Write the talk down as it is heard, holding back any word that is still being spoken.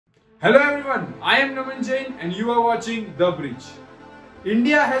Hello everyone, I am Naman Jain and you are watching The Bridge.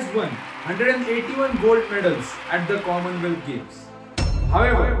 India has won 181 gold medals at the Commonwealth Games.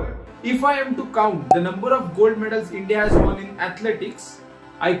 However, if I am to count the number of gold medals India has won in athletics,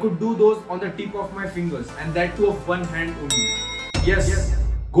 I could do those on the tip of my fingers, and that too of one hand only. Yes,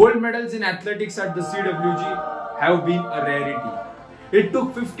 gold medals in athletics at the CWG have been a rarity. It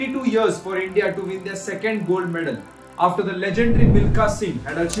took 52 years for India to win their second gold medal after the legendary Milkha Singh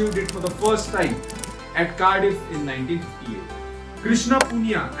had achieved it for the first time at Cardiff in 1958. Krishna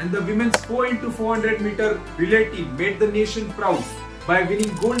Punia and the women's 4x400 meter relay team made the nation proud by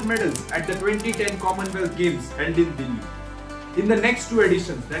winning gold medals at the 2010 Commonwealth Games held in Delhi. In the next two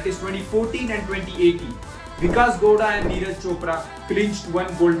editions, that is 2014 and 2018, Vikas Gowda and Neeraj Chopra clinched one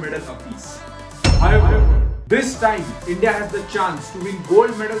gold medal apiece. However, this time India has the chance to win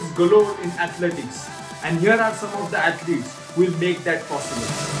gold medals galore in athletics, and here are some of the athletes who will make that possible.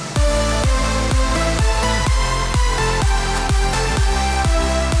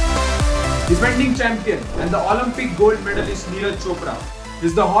 Defending champion and the Olympic gold medalist Neeraj Chopra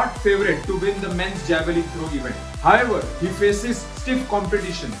is the hot favourite to win the men's javelin throw event. However, he faces stiff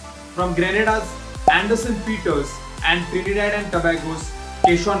competition from Grenada's Anderson Peters and Trinidad and Tobago's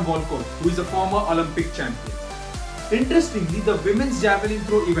Keshawn Walcott, who is a former Olympic champion. Interestingly, the women's javelin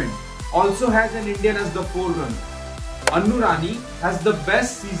throw event also has an Indian as the forerunner. Annu Rani has the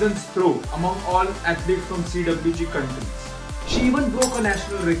best season's throw among all athletes from CWG countries. She even broke a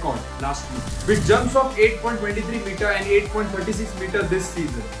national record last week with jumps of 8.23 meter and 8.36 meter this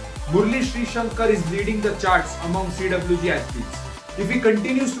season. Murli Sri Shankar is leading the charts among CWG athletes. If he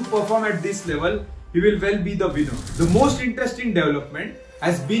continues to perform at this level, he will well be the winner. The most interesting development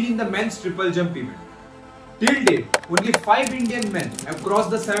has been in the men's triple jump event. Till date, only 5 Indian men have crossed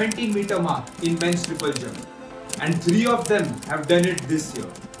the 17-meter mark in men's triple jump, and 3 of them have done it this year.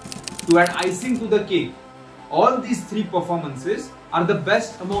 To add icing to the cake, all these 3 performances are the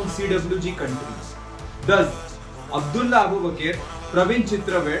best among CWG countries. Thus, Abdullah Abubakar, Praveen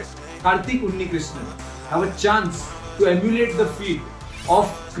Chitraved, Karthik Unnikrishnan have a chance to emulate the feat of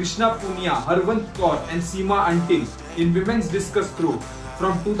Krishna Punia, Harvanth Kaur and Seema Antil in women's discus throw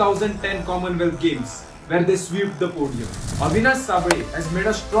from 2010 Commonwealth Games, where they swept the podium. Avinash Sabade has made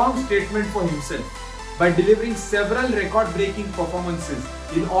a strong statement for himself by delivering several record-breaking performances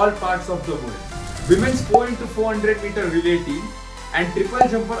in all parts of the world. Women's 4x400 meter relay team and triple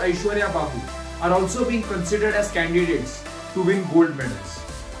jumper Aishwarya Babu are also being considered as candidates to win gold medals.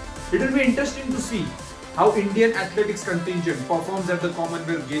 It will be interesting to see how Indian athletics contingent performs at the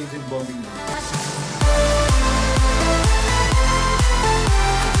Commonwealth Games in Birmingham.